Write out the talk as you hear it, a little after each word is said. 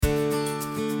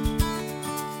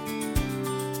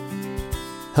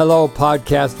Hello,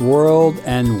 podcast world,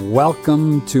 and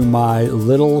welcome to my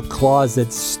little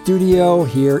closet studio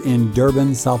here in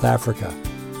Durban, South Africa.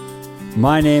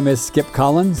 My name is Skip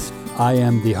Collins. I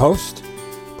am the host,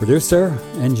 producer,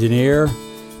 engineer,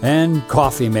 and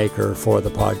coffee maker for the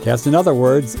podcast. In other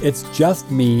words, it's just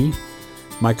me,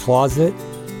 my closet,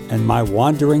 and my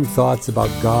wandering thoughts about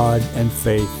God and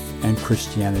faith and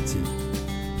Christianity.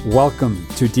 Welcome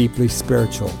to Deeply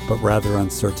Spiritual, but rather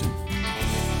uncertain.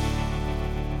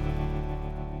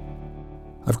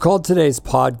 I've called today's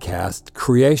podcast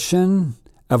Creation,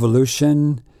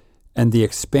 Evolution, and the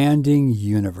Expanding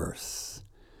Universe.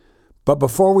 But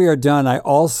before we are done, I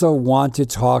also want to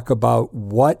talk about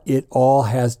what it all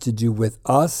has to do with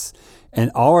us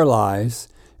and our lives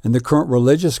and the current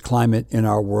religious climate in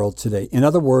our world today. In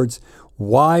other words,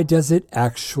 why does it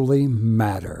actually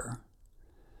matter?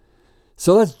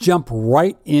 So let's jump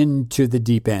right into the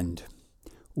deep end.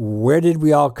 Where did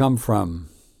we all come from?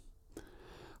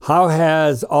 How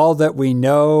has all that we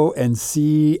know and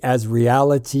see as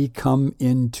reality come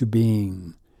into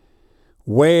being?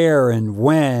 Where and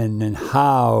when and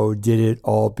how did it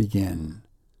all begin?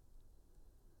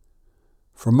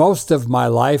 For most of my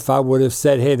life, I would have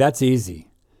said, hey, that's easy.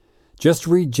 Just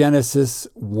read Genesis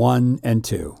 1 and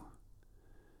 2.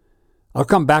 I'll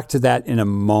come back to that in a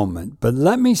moment, but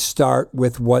let me start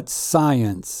with what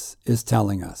science is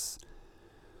telling us.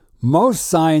 Most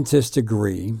scientists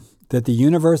agree that the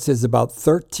universe is about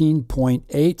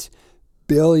 13.8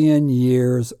 billion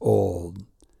years old.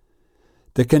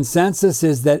 The consensus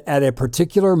is that at a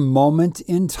particular moment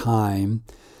in time,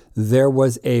 there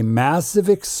was a massive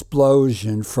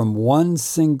explosion from one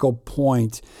single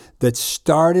point that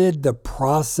started the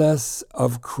process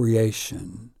of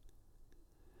creation.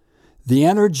 The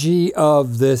energy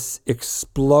of this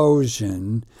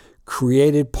explosion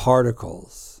created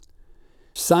particles.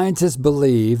 Scientists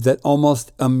believe that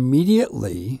almost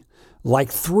immediately,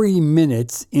 like 3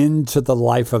 minutes into the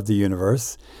life of the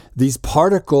universe, these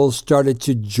particles started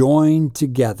to join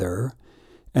together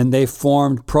and they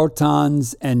formed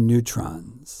protons and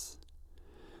neutrons.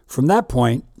 From that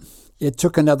point, it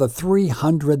took another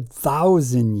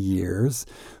 300,000 years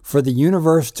for the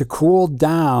universe to cool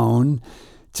down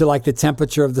to like the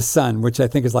temperature of the sun, which I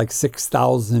think is like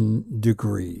 6,000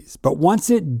 degrees. But once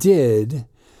it did,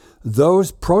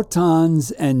 those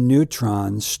protons and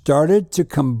neutrons started to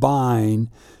combine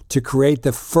to create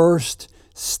the first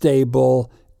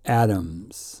stable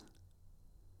atoms.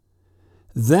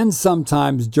 Then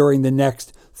sometimes during the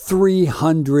next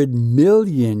 300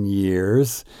 million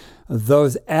years,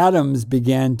 those atoms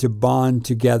began to bond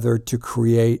together to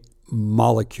create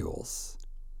molecules.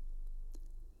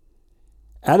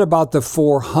 At about the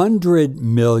 400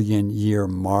 million year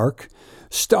mark,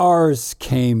 stars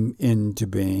came into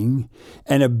being,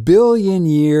 and 1 billion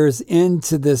years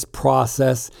into this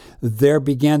process, there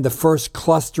began the first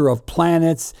cluster of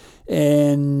planets,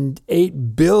 and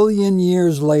 8 billion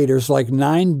years later, so like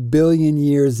 9 billion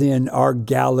years in, our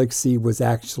galaxy was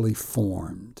actually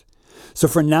formed. So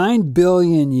for 9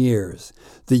 billion years,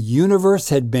 the universe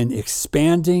had been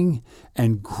expanding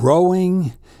and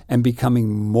growing and becoming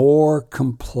more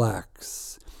complex.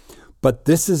 But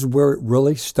this is where it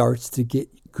really starts to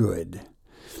get good.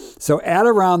 So at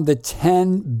around the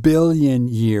 10 billion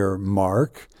year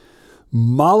mark,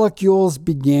 molecules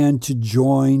began to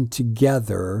join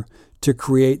together to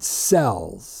create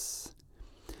cells.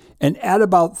 And at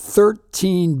about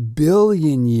 13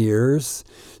 billion years,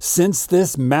 since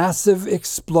this massive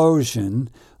explosion,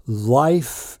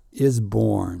 life is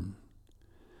born.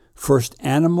 First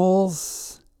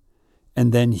animals,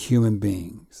 and then human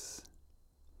beings.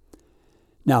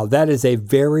 Now, that is a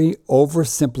very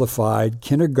oversimplified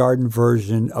kindergarten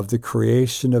version of the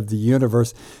creation of the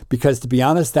universe, because to be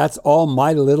honest, that's all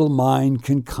my little mind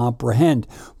can comprehend.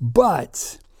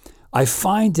 But I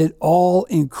find it all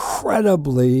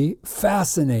incredibly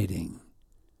fascinating.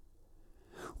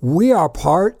 We are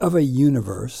part of a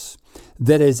universe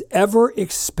that is ever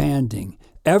expanding,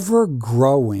 ever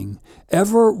growing,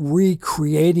 ever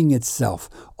recreating itself,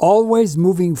 always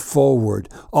moving forward,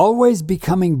 always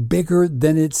becoming bigger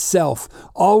than itself,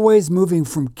 always moving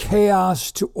from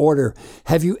chaos to order.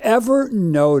 Have you ever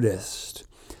noticed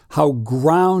how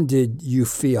grounded you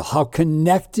feel, how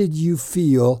connected you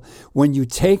feel when you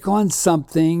take on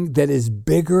something that is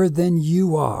bigger than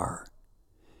you are?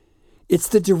 It's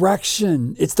the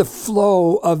direction, it's the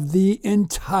flow of the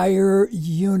entire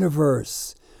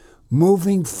universe.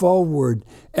 Moving forward,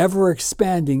 ever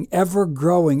expanding, ever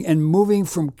growing, and moving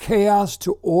from chaos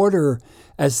to order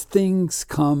as things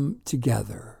come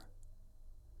together.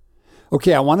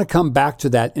 Okay, I want to come back to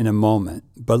that in a moment,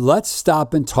 but let's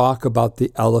stop and talk about the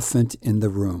elephant in the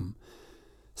room.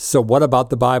 So what about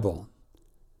the Bible?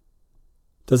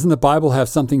 Doesn't the Bible have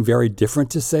something very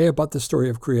different to say about the story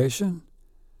of creation?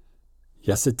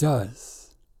 Yes, it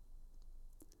does.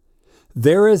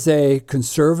 There is a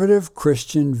conservative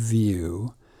Christian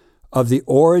view of the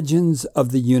origins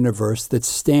of the universe that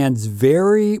stands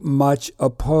very much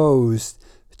opposed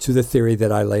to the theory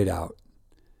that I laid out.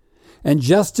 And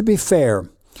just to be fair,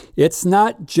 it's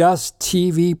not just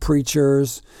TV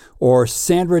preachers or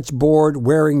sandwich board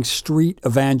wearing street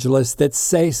evangelists that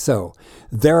say so.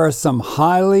 There are some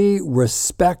highly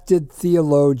respected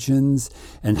theologians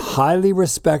and highly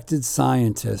respected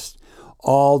scientists,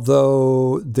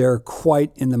 although they're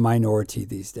quite in the minority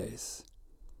these days.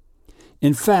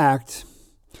 In fact,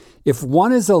 if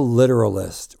one is a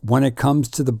literalist when it comes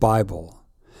to the Bible,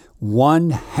 one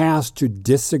has to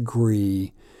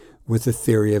disagree with the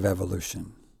theory of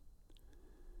evolution.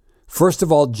 First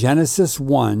of all, Genesis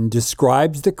 1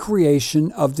 describes the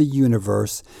creation of the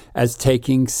universe as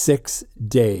taking 6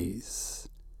 days.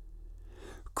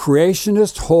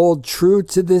 Creationists hold true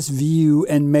to this view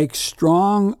and make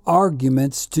strong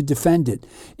arguments to defend it.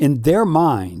 In their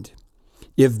mind,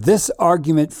 if this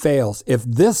argument fails, if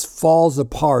this falls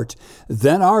apart,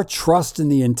 then our trust in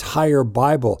the entire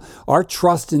Bible, our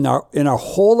trust in our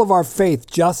whole of our faith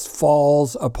just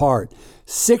falls apart.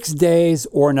 6 days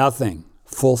or nothing,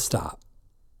 full stop.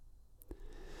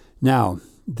 Now,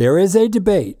 there is a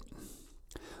debate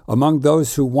among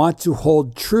those who want to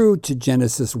hold true to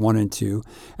Genesis 1 and 2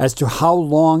 as to how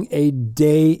long a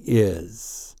day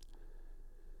is.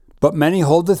 But many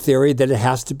hold the theory that it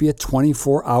has to be a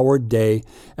 24-hour day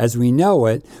as we know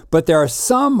it. But there are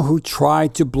some who try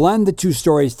to blend the two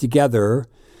stories together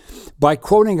by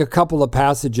quoting a couple of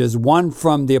passages, one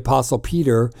from the Apostle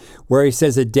Peter, where he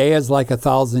says, a day is like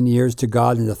 1,000 years to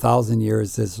God, and 1,000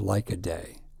 years is like a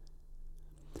day.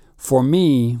 For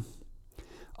me,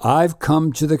 I've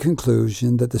come to the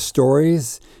conclusion that the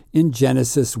stories in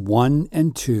Genesis 1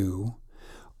 and 2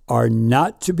 are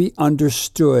not to be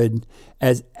understood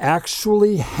as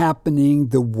actually happening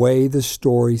the way the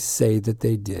stories say that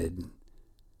they did.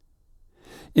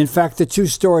 In fact, the two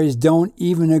stories don't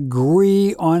even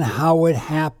agree on how it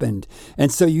happened.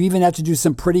 And so you even have to do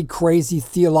some pretty crazy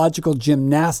theological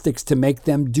gymnastics to make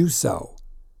them do so.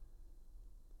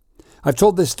 I've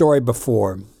told this story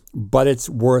before, but it's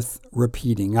worth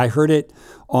repeating. I heard it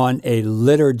on a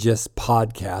liturgist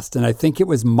podcast, and I think it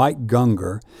was Mike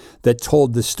Gungor that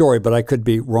told the story, but I could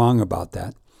be wrong about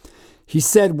that. He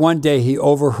said one day he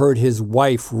overheard his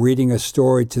wife reading a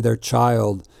story to their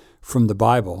child from the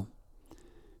Bible.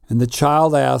 And the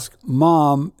child asked,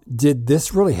 "Mom, did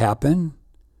this really happen?"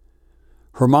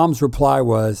 Her mom's reply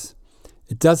was,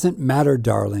 "It doesn't matter,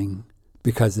 darling,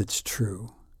 because it's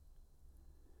true."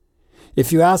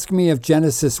 If you ask me if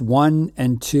Genesis 1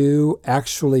 and 2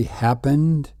 actually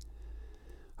happened,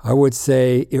 I would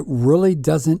say it really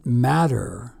doesn't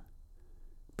matter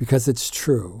because it's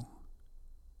true.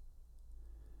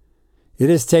 It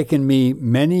has taken me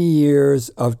many years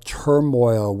of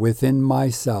turmoil within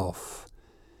myself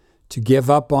to give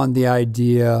up on the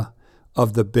idea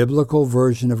of the biblical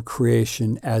version of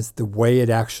creation as the way it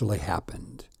actually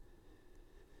happened.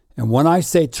 And when I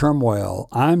say turmoil,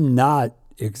 I'm not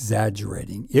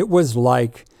exaggerating. It was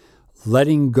like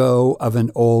letting go of an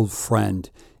old friend.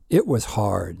 It was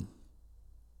hard.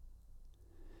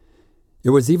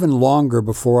 It was even longer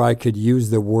before I could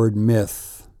use the word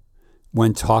myth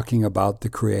when talking about the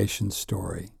creation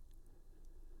story.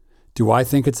 Do I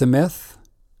think it's a myth?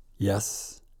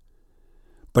 Yes.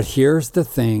 But here's the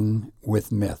thing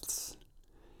with myths.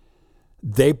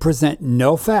 They present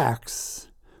no facts,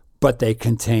 but they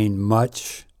contain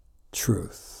much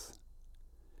truth.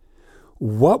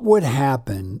 What would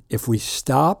happen if we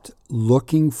stopped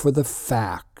looking for the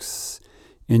facts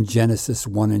in Genesis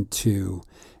 1 and 2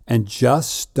 and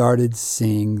just started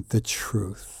seeing the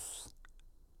truth?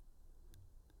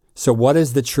 So what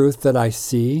is the truth that I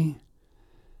see?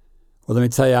 Well, let me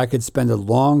tell you, I could spend a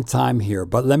long time here,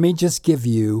 but let me just give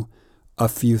you a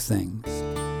few things.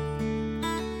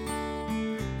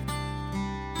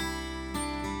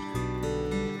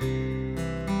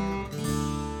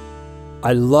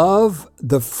 I love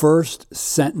the first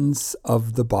sentence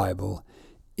of the Bible,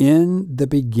 "In the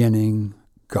beginning,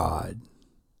 God."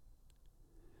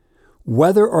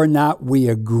 Whether or not we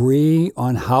agree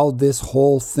on how this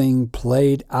whole thing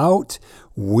played out,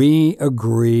 we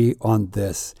agree on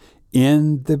this.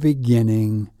 In the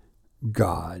beginning,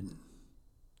 God.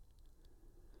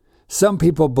 Some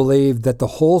people believe that the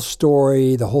whole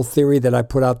story, the whole theory that I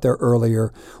put out there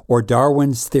earlier, or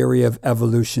Darwin's theory of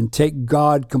evolution, take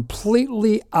God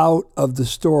completely out of the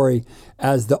story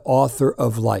as the author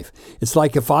of life. It's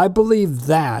like if I believe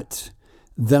that,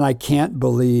 then I can't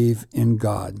believe in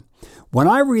God. When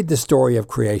I read the story of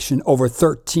creation over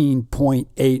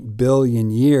 13.8 billion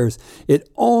years, it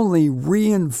only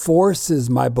reinforces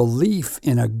my belief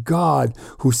in a God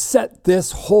who set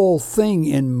this whole thing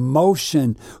in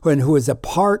motion and who is a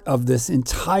part of this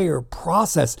entire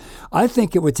process. I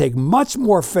think it would take much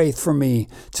more faith for me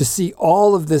to see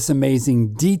all of this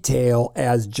amazing detail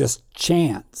as just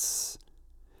chance.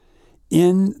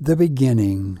 In the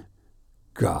beginning,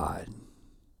 God.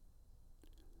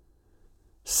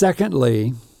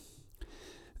 Secondly,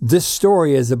 this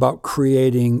story is about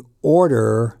creating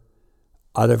order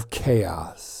out of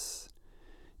chaos.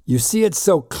 You see it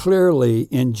so clearly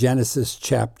in Genesis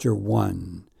chapter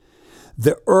 1.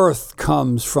 The earth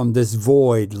comes from this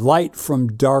void, light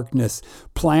from darkness,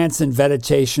 plants and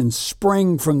vegetation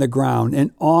spring from the ground,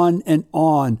 and on and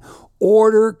on.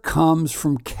 Order comes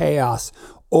from chaos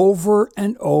over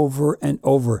and over and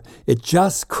over. It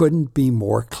just couldn't be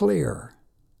more clear.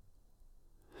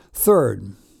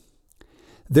 Third,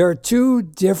 there are two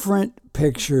different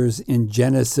pictures in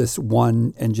Genesis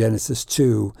 1 and Genesis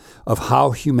 2 of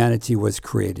how humanity was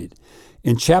created.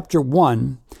 In chapter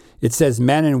 1, it says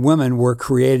men and women were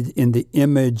created in the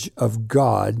image of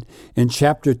God. In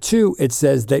chapter 2, it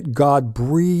says that God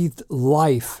breathed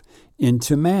life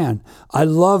into man. I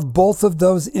love both of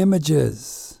those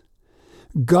images.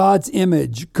 God's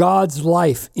image, God's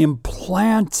life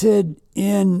implanted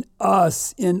in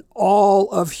us, in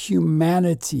all of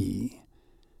humanity.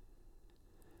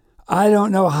 I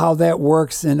don't know how that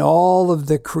works in all of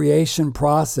the creation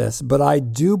process, but I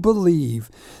do believe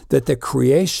that the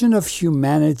creation of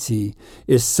humanity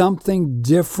is something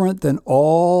different than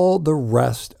all the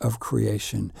rest of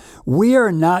creation. We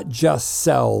are not just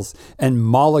cells and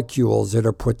molecules that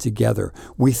are put together.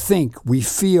 We think, we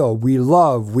feel, we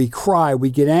love, we cry, we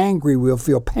get angry, we'll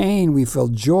feel pain, we feel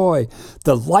joy.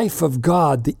 The life of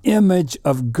God, the image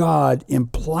of God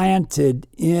implanted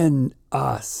in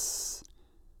us.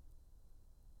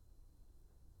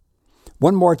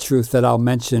 One more truth that I'll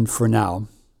mention for now,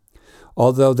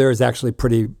 although there is actually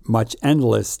pretty much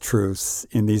endless truths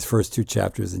in these first two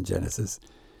chapters in Genesis.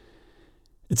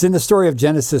 It's in the story of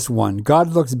Genesis 1. God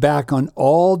looks back on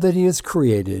all that he has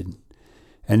created,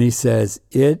 and he says,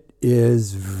 "It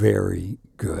is very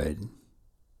good."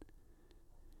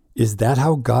 Is that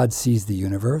how God sees the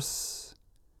universe?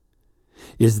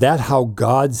 Is that how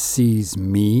God sees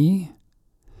me?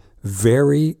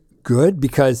 Very good?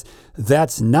 Because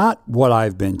that's not what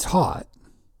I've been taught.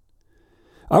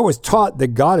 I was taught that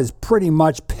God is pretty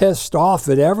much pissed off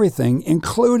at everything,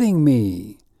 including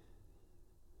me.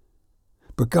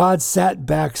 But God sat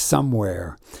back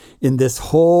somewhere in this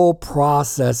whole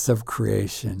process of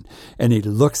creation, and he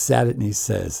looks at it and he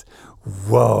says,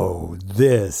 "Whoa,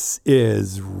 this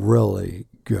is really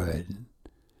good."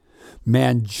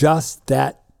 Man, just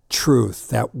that truth,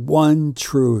 that one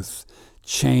truth,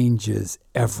 changes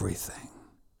everything.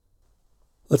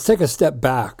 Let's take a step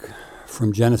back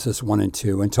from Genesis 1 and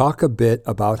 2 and talk a bit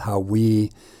about how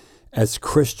we as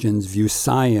Christians view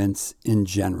science in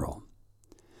general.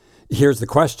 Here's the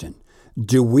question.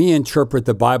 Do we interpret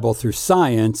the Bible through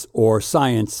science or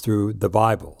science through the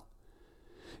Bible?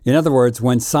 In other words,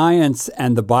 when science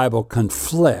and the Bible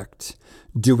conflict,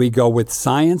 do we go with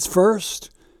science first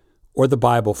or the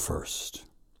Bible first?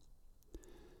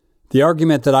 The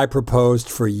argument that I proposed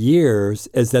for years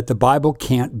is that the Bible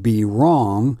can't be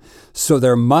wrong, so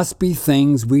there must be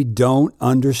things we don't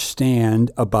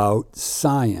understand about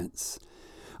science.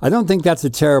 I don't think that's a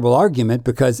terrible argument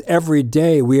because every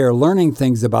day we are learning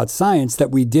things about science that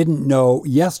we didn't know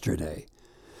yesterday.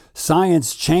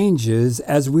 Science changes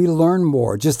as we learn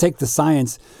more. Just take the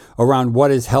science around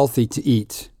what is healthy to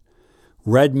eat.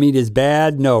 Red meat is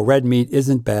bad? No, red meat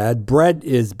isn't bad. Bread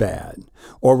is bad.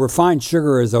 Or refined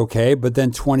sugar is okay, but then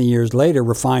 20 years later,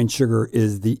 refined sugar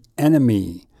is the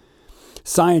enemy.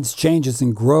 Science changes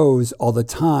and grows all the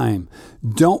time.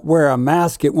 Don't wear a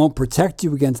mask. It won't protect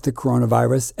you against the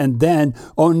coronavirus. And then,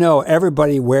 oh no,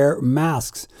 everybody wear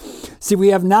masks. See, we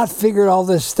have not figured all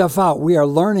this stuff out. We are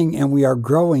learning and we are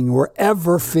growing. We're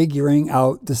ever figuring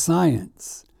out the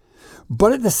science.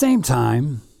 But at the same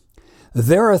time,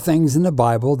 there are things in the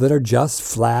Bible that are just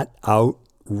flat out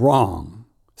wrong,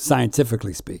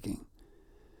 scientifically speaking.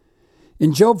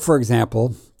 In Job, for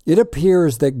example, it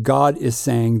appears that God is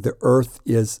saying the earth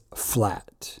is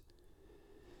flat.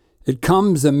 It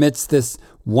comes amidst this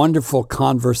wonderful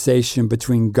conversation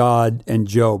between God and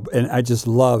Job. And I just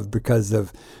love because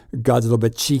of God's a little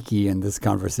bit cheeky in this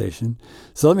conversation.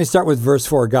 So let me start with verse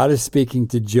 4. God is speaking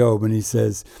to Job and he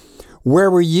says,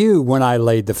 "Where were you when I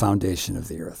laid the foundation of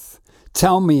the earth?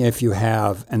 Tell me if you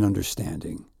have an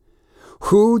understanding.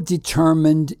 Who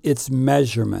determined its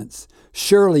measurements?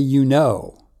 Surely you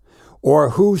know.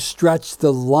 Or who stretched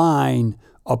the line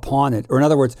upon it?" Or in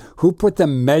other words, who put the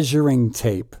measuring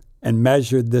tape and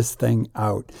measured this thing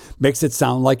out? Makes it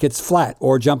sound like it's flat.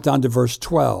 Or jump down to verse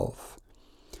 12.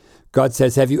 God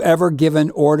says, "Have you ever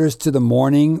given orders to the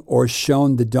morning or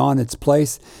shown the dawn its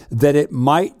place, that it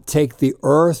might take the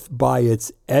earth by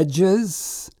its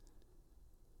edges?"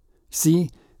 See,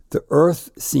 the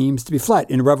earth seems to be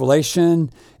flat. In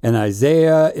Revelation and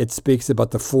Isaiah, it speaks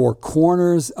about the four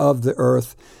corners of the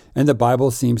earth, and the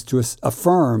Bible seems to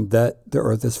affirm that the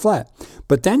earth is flat.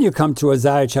 But then you come to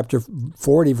Isaiah chapter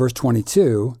 40, verse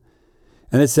 22,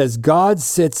 and it says, "God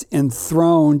sits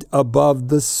enthroned above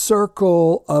the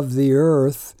circle of the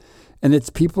earth, and its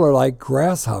people are like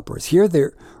grasshoppers." Here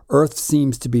the earth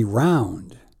seems to be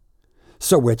round.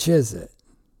 So which is it?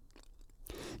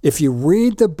 If you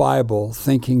read the Bible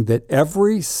thinking that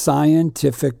every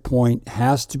scientific point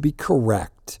has to be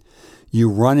correct, you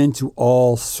run into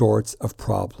all sorts of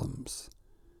problems.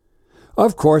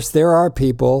 Of course, there are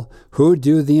people who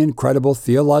do the incredible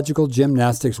theological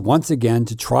gymnastics once again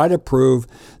to try to prove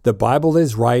the Bible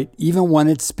is right, even when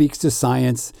it speaks to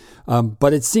science.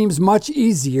 But it seems much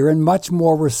easier and much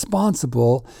more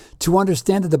responsible to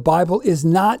understand that the Bible is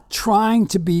not trying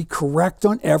to be correct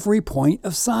on every point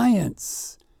of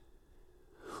science.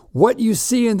 What you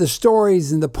see in the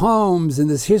stories and the poems and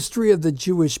this history of the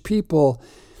Jewish people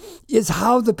is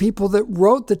how the people that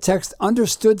wrote the text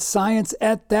understood science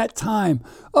at that time.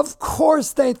 Of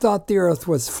course they thought the earth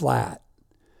was flat.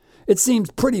 It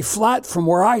seems pretty flat from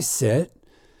where I sit,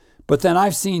 but then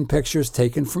I've seen pictures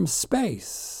taken from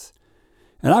space,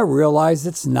 and I realize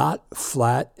it's not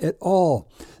flat at all.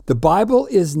 The Bible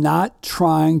is not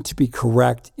trying to be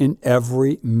correct in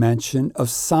every mention of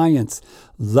science.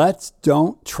 Let's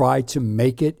don't try to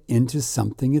make it into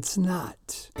something it's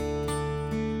not.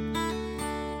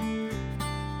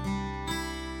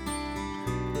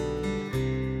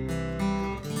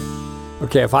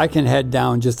 Okay, if I can head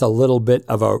down just a little bit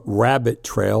of a rabbit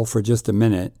trail for just a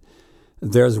minute,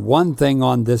 there's one thing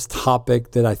on this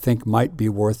topic that I think might be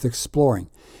worth exploring,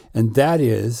 and that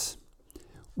is,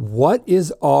 what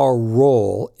is our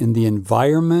role in the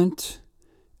environment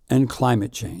and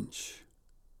climate change?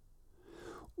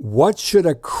 What should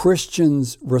a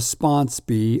Christian's response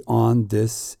be on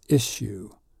this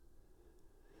issue?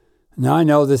 Now, I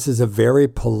know this is a very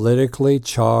politically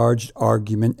charged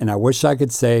argument, and I wish I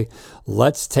could say,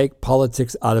 let's take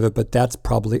politics out of it, but that's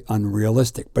probably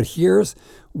unrealistic. But here's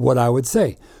what I would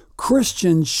say.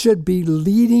 Christians should be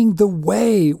leading the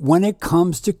way when it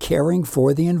comes to caring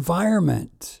for the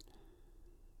environment.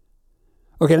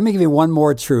 Okay, let me give you one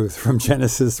more truth from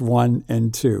Genesis 1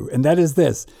 and 2, and that is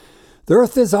this. The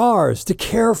earth is ours to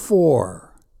care for.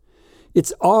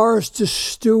 It's ours to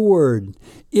steward.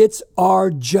 It's our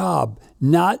job,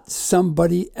 not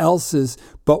somebody else's,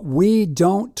 but we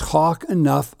don't talk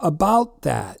enough about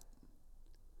that.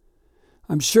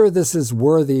 I'm sure this is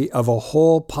worthy of a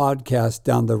whole podcast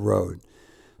down the road.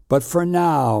 But for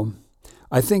now,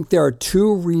 I think there are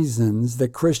two reasons that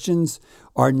Christians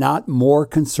are not more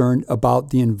concerned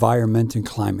about the environment and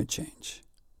climate change.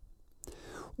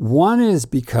 One is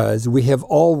because we have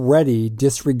already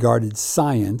disregarded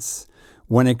science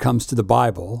when it comes to the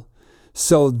Bible,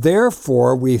 so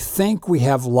therefore we think we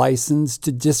have license to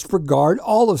disregard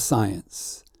all of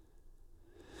science.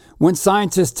 When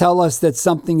scientists tell us that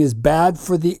something is bad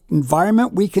for the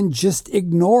environment, we can just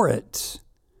ignore it.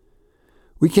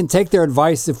 We can take their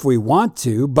advice if we want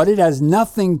to, but it has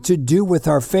nothing to do with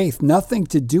our faith, nothing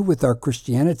to do with our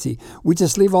Christianity. We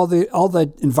just leave all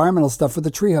the environmental stuff for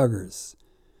the tree huggers.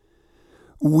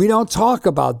 We don't talk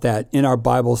about that in our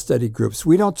Bible study groups.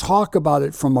 We don't talk about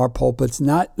it from our pulpits,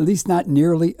 at least not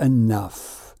nearly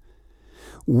enough.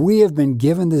 We have been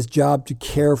given this job to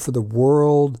care for the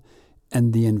world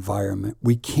and the environment.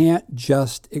 We can't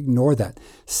just ignore that.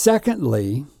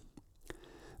 Secondly,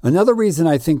 another reason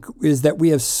I think is that we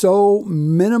have so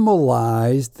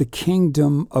minimalized the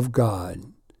kingdom of God.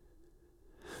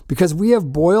 Because we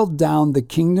have boiled down the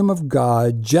kingdom of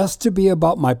God just to be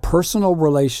about my personal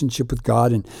relationship with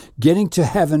God and getting to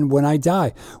heaven when I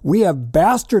die. We have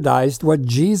bastardized what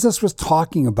Jesus was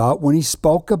talking about when he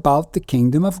spoke about the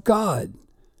kingdom of God.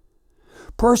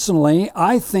 Personally,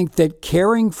 I think that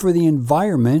caring for the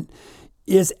environment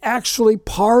is actually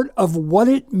part of what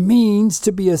it means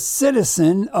to be a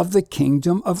citizen of the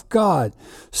kingdom of God.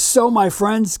 So, my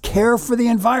friends, care for the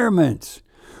environment,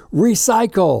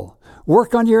 recycle,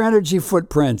 work on your energy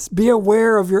footprints, be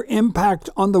aware of your impact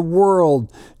on the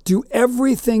world, do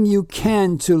everything you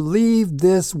can to leave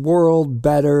this world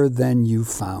better than you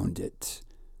found it.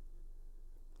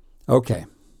 Okay,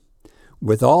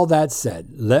 with all that said,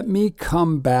 let me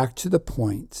come back to the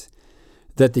point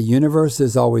that the universe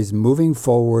is always moving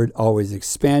forward, always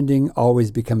expanding,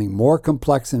 always becoming more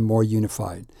complex and more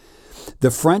unified.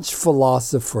 The French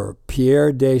philosopher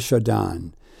Pierre de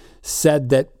Chardin said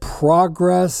that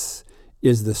progress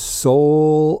is the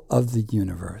soul of the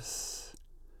universe.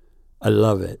 I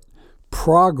love it.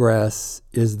 Progress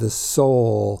is the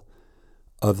soul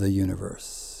of the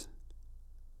universe.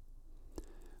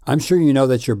 I'm sure you know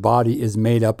that your body is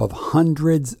made up of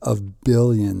hundreds of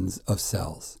billions of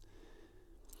cells.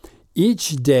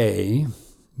 Each day,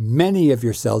 many of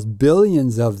your cells,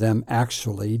 billions of them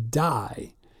actually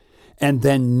die. And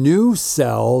then new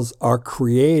cells are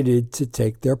created to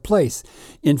take their place.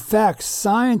 In fact,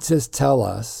 scientists tell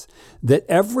us that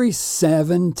every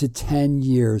 7 to 10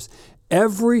 years,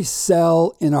 every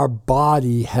cell in our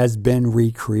body has been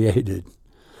recreated.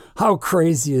 How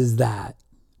crazy is that?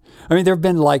 I mean, there have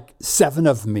been like 7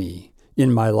 of me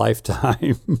in my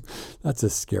lifetime. That's a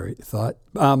scary thought.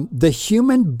 The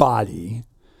human body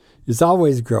is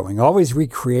always growing, always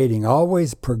recreating,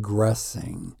 always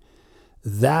progressing.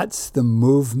 That's the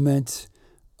movement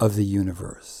of the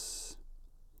universe.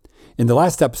 In the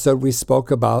last episode, we spoke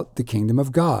about the kingdom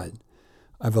of God.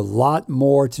 I have a lot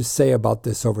more to say about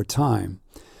this over time.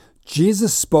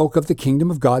 Jesus spoke of the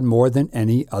kingdom of God more than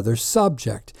any other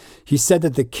subject. He said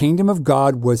that the kingdom of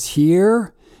God was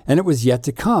here and it was yet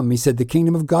to come. He said the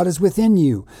kingdom of God is within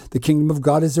you. The kingdom of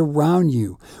God is around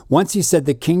you. Once he said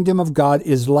the kingdom of God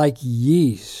is like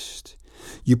yeast.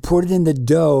 You put it in the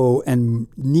dough and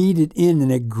knead it in,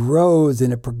 and it grows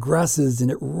and it progresses and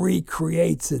it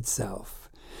recreates itself.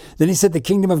 Then he said the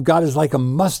kingdom of God is like a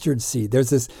mustard seed.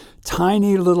 There's this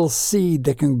tiny little seed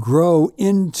that can grow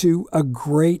into a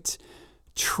great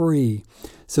tree.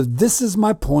 So this is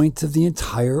my point of the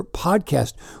entire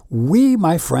podcast. We,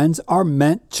 my friends, are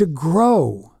meant to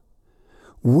grow.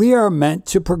 We are meant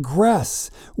to progress.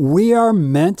 We are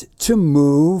meant to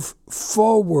move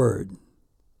forward.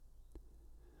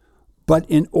 But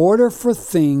in order for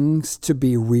things to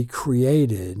be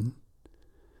recreated,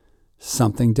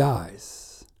 something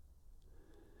dies.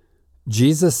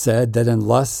 Jesus said that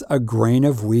unless a grain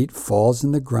of wheat falls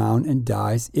in the ground and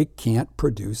dies, it can't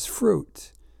produce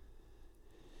fruit.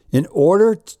 In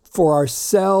order for our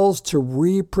cells to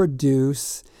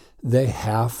reproduce, they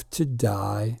have to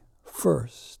die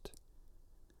first.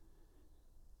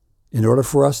 In order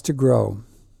for us to grow,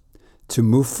 to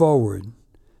move forward,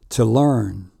 to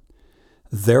learn,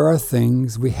 there are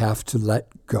things we have to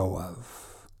let go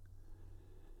of.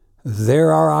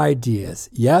 There are ideas,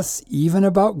 yes, even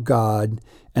about God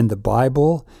and the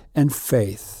Bible and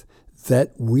faith,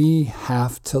 that we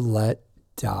have to let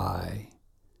die.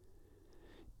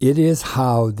 It is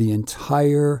how the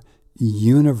entire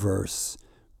universe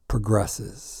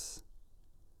progresses.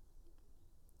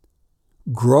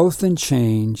 Growth and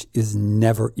change is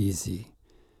never easy,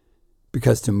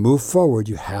 because to move forward,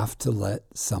 you have to let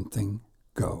something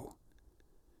go.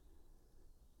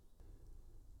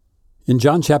 In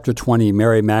John chapter 20,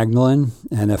 Mary Magdalene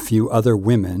and a few other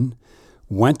women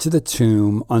went to the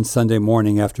tomb on Sunday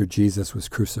morning after Jesus was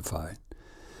crucified.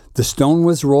 The stone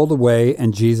was rolled away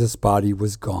and Jesus' body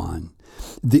was gone.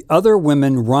 The other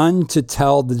women run to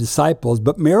tell the disciples,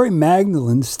 but Mary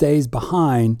Magdalene stays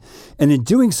behind, and in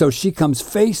doing so, she comes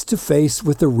face to face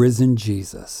with the risen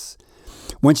Jesus.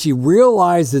 When she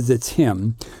realizes it's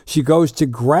him, she goes to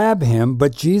grab him,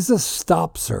 but Jesus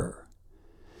stops her.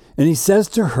 And he says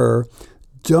to her,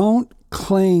 "Don't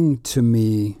cling to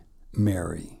me,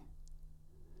 Mary."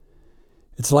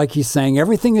 It's like he's saying,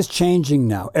 everything is changing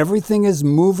now. Everything is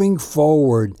moving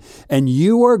forward, and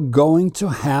you are going to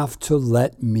have to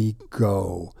let me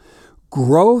go.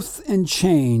 Growth and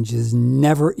change is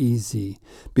never easy,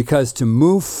 because to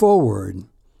move forward,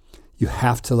 you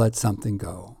have to let something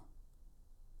go.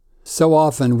 So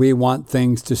often we want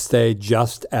things to stay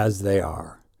just as they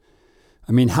are.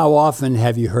 I mean, how often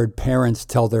have you heard parents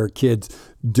tell their kids,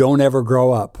 "Don't ever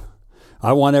grow up.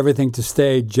 I want everything to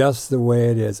stay just the way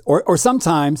it is." Or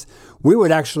sometimes we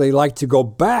would actually like to go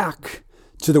back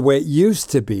to the way it used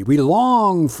to be. We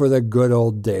long for the good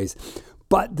old days.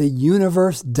 But the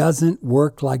universe doesn't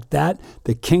work like that.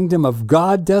 The kingdom of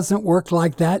God doesn't work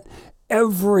like that.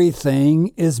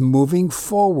 Everything is moving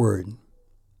forward.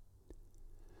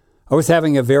 I was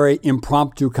having a very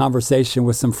impromptu conversation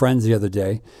with some friends the other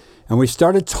day, and we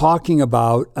started talking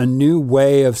about a new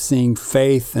way of seeing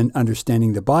faith and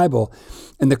understanding the Bible.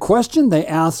 And the question they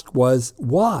asked was,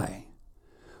 why?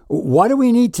 Why do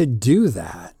we need to do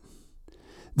that?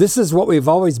 This is what we've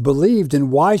always believed, and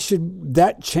why should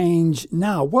that change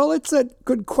now? Well, it's a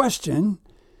good question.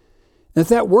 If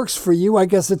that works for you, I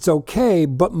guess it's okay,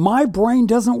 but my brain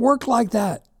doesn't work like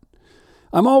that.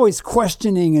 I'm always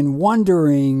questioning and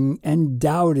wondering and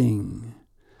doubting.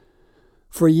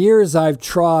 For years, I've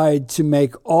tried to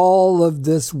make all of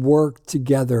this work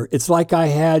together. It's like I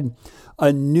had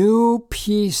a new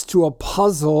piece to a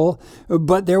puzzle,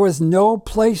 but there was no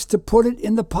place to put it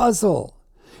in the puzzle.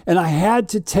 And I had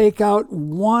to take out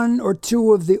one or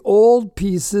two of the old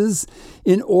pieces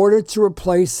in order to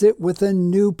replace it with a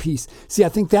new piece. See, I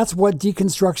think that's what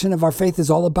deconstruction of our faith is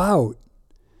all about.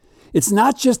 It's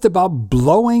not just about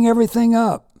blowing everything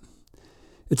up.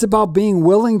 It's about being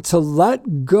willing to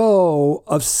let go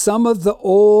of some of the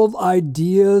old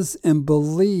ideas and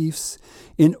beliefs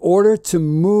in order to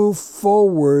move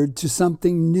forward to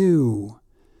something new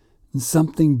and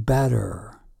something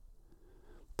better.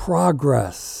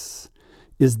 Progress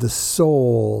is the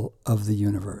soul of the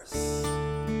universe.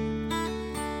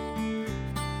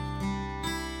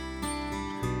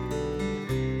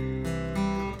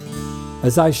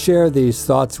 As I share these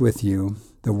thoughts with you,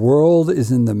 the world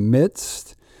is in the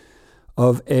midst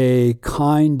of a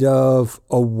kind of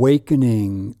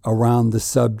awakening around the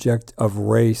subject of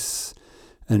race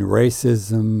and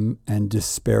racism and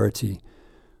disparity.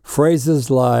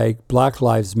 Phrases like Black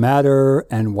Lives Matter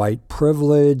and white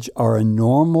privilege are a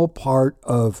normal part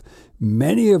of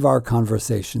many of our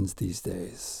conversations these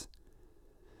days.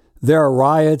 There are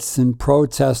riots and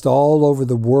protests all over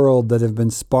the world that have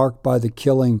been sparked by the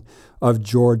killing of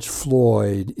George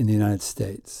Floyd in the United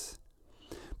States.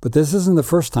 But this isn't the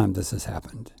first time this has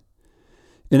happened.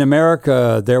 In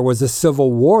America, there was a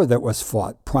civil war that was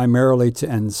fought primarily to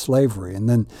end slavery. And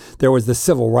then there was the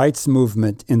civil rights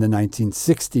movement in the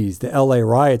 1960s, the LA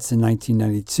riots in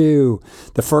 1992,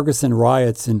 the Ferguson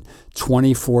riots in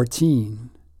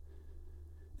 2014.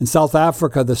 In South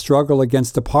Africa, the struggle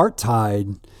against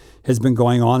apartheid has been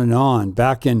going on and on.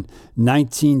 Back in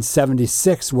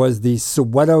 1976 was the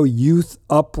Soweto Youth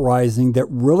Uprising that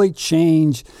really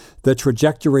changed the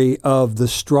trajectory of the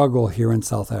struggle here in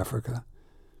South Africa.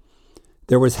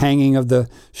 There was hanging of the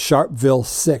Sharpeville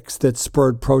Six that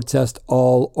spurred protest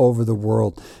all over the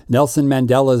world. Nelson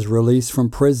Mandela's release from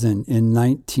prison in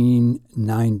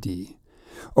 1990.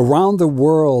 Around the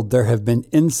world, there have been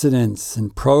incidents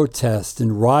and protests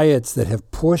and riots that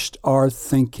have pushed our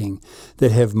thinking,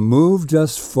 that have moved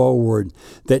us forward,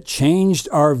 that changed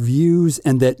our views,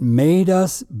 and that made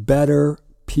us better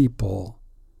people.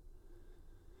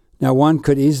 Now, one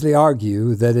could easily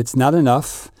argue that it's not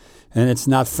enough and it's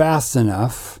not fast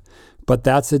enough, but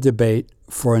that's a debate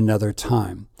for another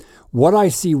time. What I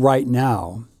see right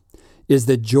now is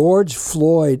the George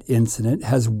Floyd incident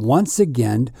has once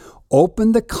again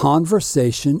opened the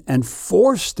conversation and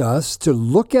forced us to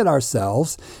look at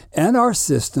ourselves and our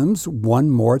systems one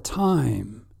more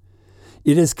time.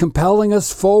 It is compelling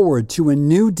us forward to a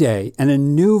new day and a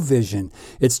new vision.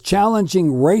 It's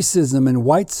challenging racism and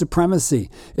white supremacy.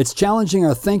 It's challenging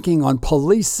our thinking on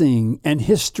policing and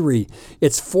history.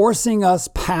 It's forcing us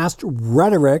past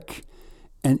rhetoric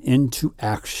and into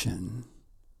action.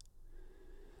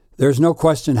 There's no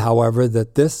question, however,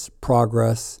 that this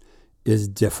progress is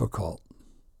difficult.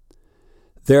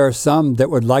 There are some that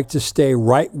would like to stay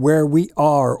right where we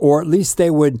are, or at least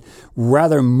they would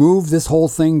rather move this whole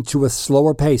thing to a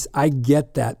slower pace. I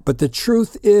get that. But the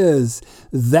truth is,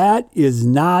 that is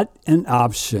not an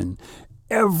option.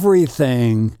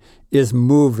 Everything is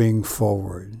moving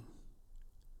forward.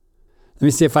 Let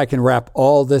me see if I can wrap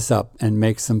all this up and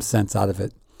make some sense out of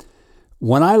it.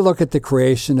 When I look at the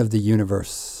creation of the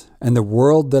universe and the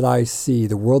world that I see,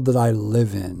 the world that I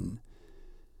live in,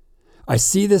 I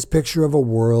see this picture of a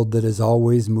world that is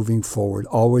always moving forward,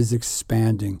 always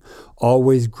expanding,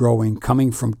 always growing,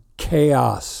 coming from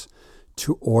chaos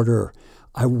to order.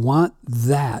 I want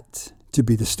that to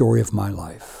be the story of my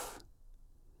life.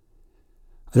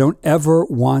 I don't ever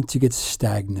want to get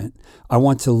stagnant. I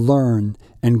want to learn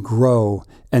and grow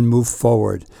and move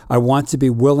forward. I want to be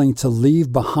willing to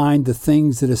leave behind the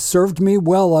things that have served me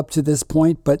well up to this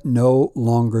point, but no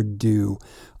longer do.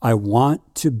 I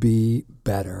want to be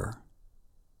better.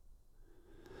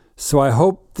 So I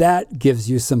hope that gives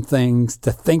you some things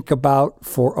to think about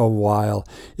for a while.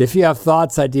 If you have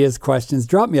thoughts, ideas, questions,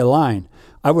 drop me a line.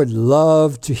 I would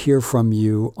love to hear from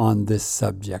you on this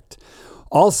subject.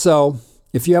 Also,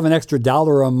 if you have an extra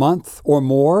 $1 a month or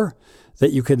more,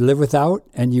 that you could live without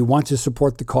and you want to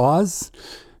support the cause,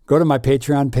 go to my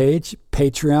Patreon page,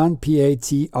 Patreon,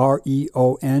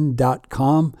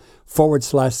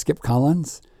 patreon.com/Skip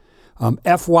Collins.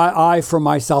 FYI for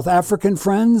my South African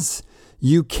friends,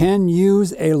 you can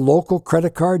use a local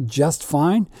credit card just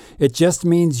fine. It just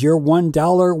means your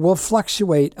 $1 will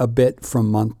fluctuate a bit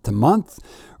from month to month.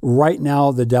 Right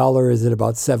now, the dollar is at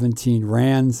about 17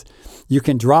 rands. You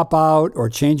can drop out or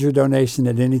change your donation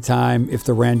at any time if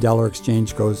the rand-dollar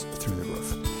exchange goes through the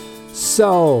roof.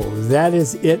 So that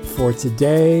is it for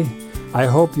today. I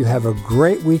hope you have a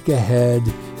great week ahead.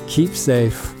 Keep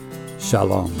safe.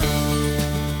 Shalom.